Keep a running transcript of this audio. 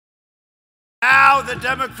Now the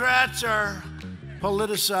Democrats are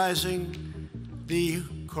politicizing the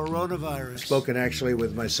coronavirus. Spoken actually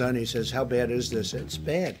with my son. He says, how bad is this? It's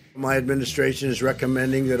bad. My administration is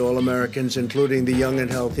recommending that all Americans, including the young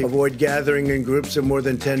and healthy, avoid gathering in groups of more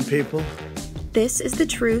than 10 people. This is the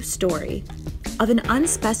true story of an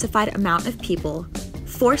unspecified amount of people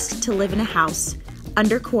forced to live in a house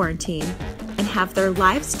under quarantine and have their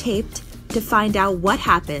lives taped to find out what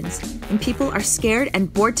happens when people are scared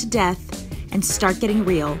and bored to death and start getting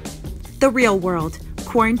real. The real world,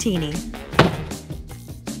 Quarantini.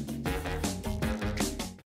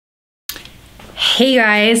 Hey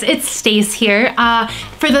guys, it's Stace here.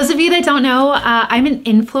 For those of you that don't know, I'm an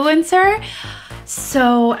influencer.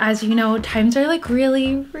 So as you know, times are like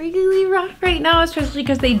really rough right now, especially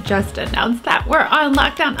because they just announced that we're on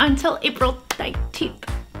lockdown until April 19th.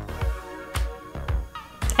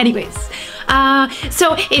 Anyways,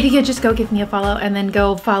 so if you could just go give me a follow and then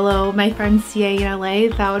go follow my friend CA in LA,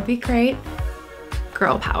 that would be great.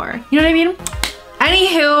 Girl power, you know what I mean?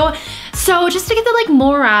 Anywho, so just to get the like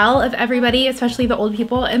morale of everybody, especially the old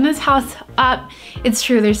people in this house up, it's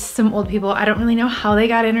true, there's some old people, I don't really know how they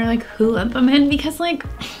got in or like who let them in because like,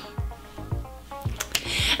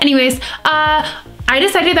 anyways, I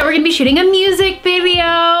decided that we're gonna be shooting a music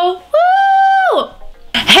video. Woo!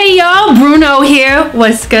 Hey y'all, Bruno here,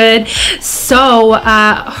 what's good? So,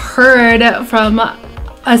 heard from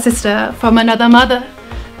a sister from another mother.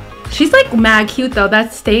 She's like mad cute though,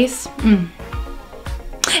 that's Stace.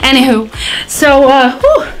 Anywho, so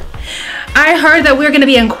I heard that we're gonna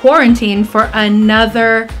be in quarantine for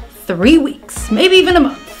another 3 weeks, maybe even a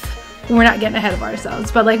month. We're not getting ahead of ourselves,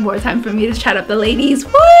 but like more time for me to chat up the ladies.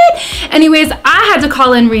 What? Anyways, I had to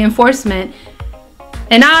call in reinforcement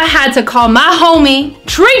and I had to call my homie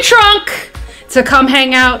Tree Trunk to come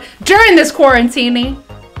hang out during this quarantine.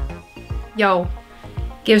 Yo,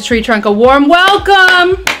 give Tree Trunk a warm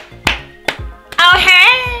welcome. Oh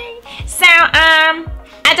hey, so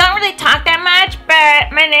I don't really talk that much,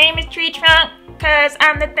 but my name is Tree Trunk because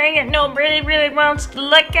I'm the thing that nobody really wants to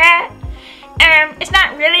look at. It's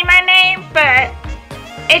not really my name, but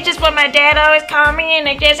it's just what my dad always called me, and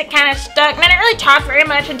I guess it kind of stuck. And I didn't really talk very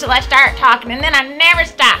much until I started talking, and then I never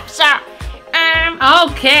stopped. So,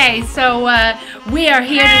 okay, so we are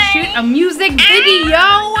here to shoot a music video.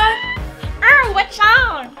 Oh, what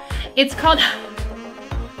song? It's called.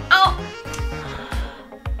 Oh.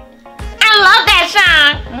 I love that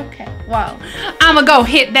song. Okay, well, I'ma go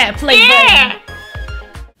hit that play button.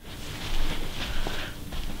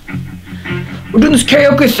 We're doing this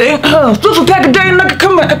karaoke thing. Flip a pack a day and look,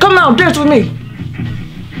 come out, dance with me.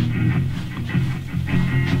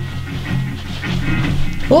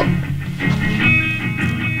 Oh.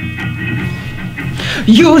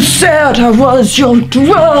 You said I was your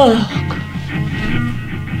drug.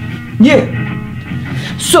 Yeah.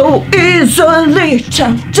 So easily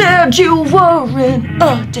tempted, you weren't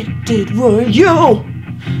addicted, were you?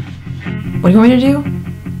 What do you want me to do?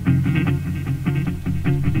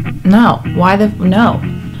 No. Why the no?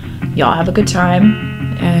 Y'all have a good time,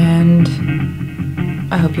 and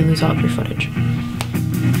I hope you lose all of your footage.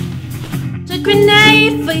 It's a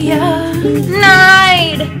grenade for ya.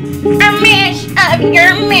 Night, a mesh of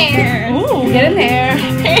your mirror. Ooh, get in there.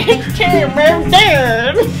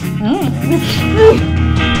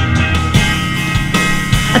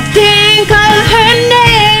 I think of her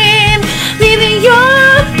name, leaving your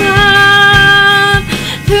love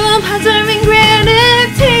through a pattern in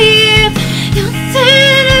gratitude. You'll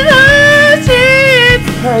sit in the deep.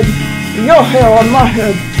 Head, your hair on my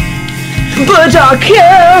head, but I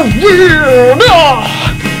carry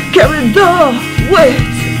the weight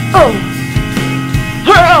of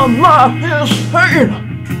hair on my head.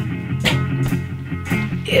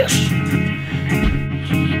 Yes.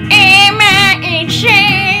 Am I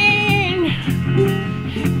insane?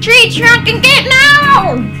 Tree Trunk and getting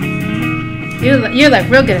on. You're like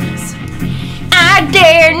real good at this. I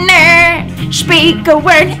dare not speak a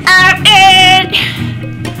word of it.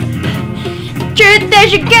 Truth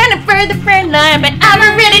is you're gonna further friend line, but I'm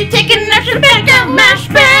already taking up to the back of my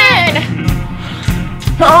spine.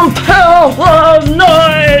 I'm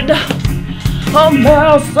paranoid. I'm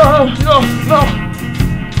paranoid.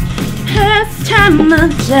 Last time I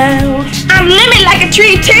doubt. I'm living like a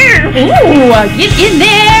tree too. Ooh, get in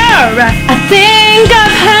there. I think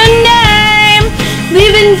of her name,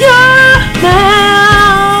 leaving your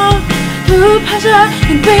mouth through pressure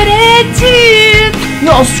and gratitude.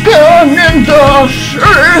 Your skin in the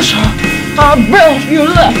sheets. I bet you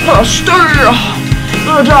let her stay,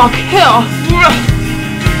 but I can't.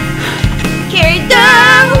 Carry the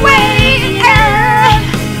weight.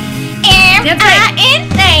 Am I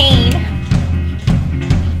insane?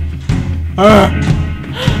 Say.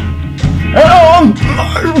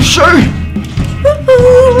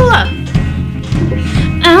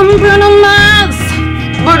 I'm Bruno Mars.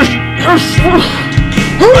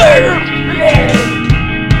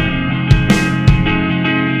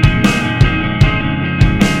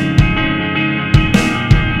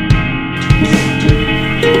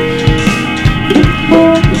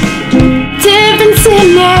 Different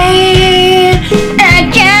city, I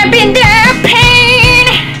can't be the pain.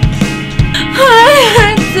 I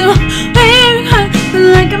hurt so very hard,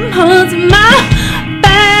 like I'm holding my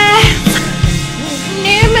back.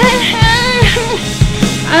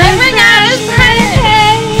 I'm not as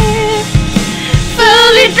pretty.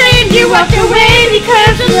 Fully dreamed you walked away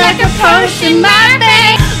because you're like a potion, my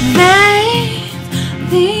babe.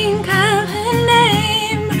 Think of her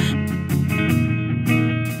name.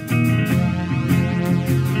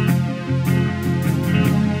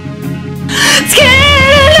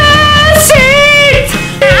 Scared of seats.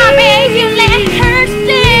 I beg you let her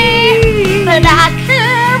stay, but I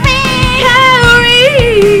carry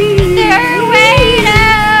the weight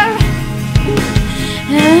of.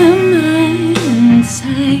 Am I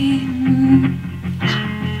insane?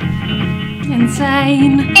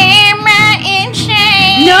 Insane. Am I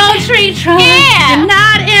insane? No, tree trunk. Yeah. You're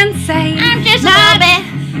not insane. I'm just not a little bit.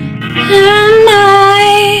 Am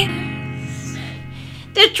I?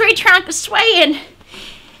 The tree trunk is swaying.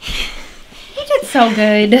 You did so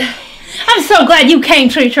good. I'm so glad you came,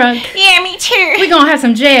 tree trunk. Yeah, me too. We're gonna have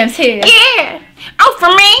some jams here. Yeah. Oh, for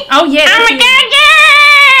me? Oh yeah. Oh my God,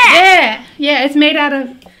 yeah. Yeah, it's made out of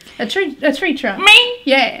a tree trunk. Me?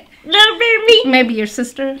 Yeah. Little bit of me? Maybe your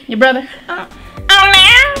sister, your brother. Oh,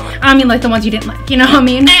 now? I mean, like the ones you didn't like. You know what I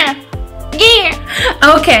mean? Yeah.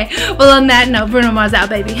 Okay. Well, on that note, Bruno Mars out,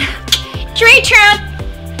 baby. Tree trunk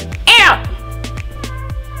out.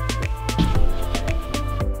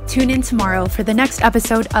 Tune in tomorrow for the next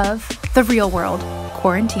episode of The Real World,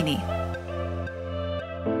 Quarantini.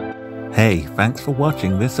 Hey, thanks for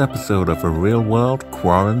watching this episode of A Real World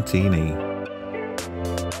Quarantini.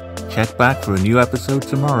 Check back for a new episode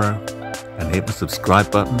tomorrow and hit the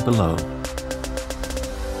subscribe button below.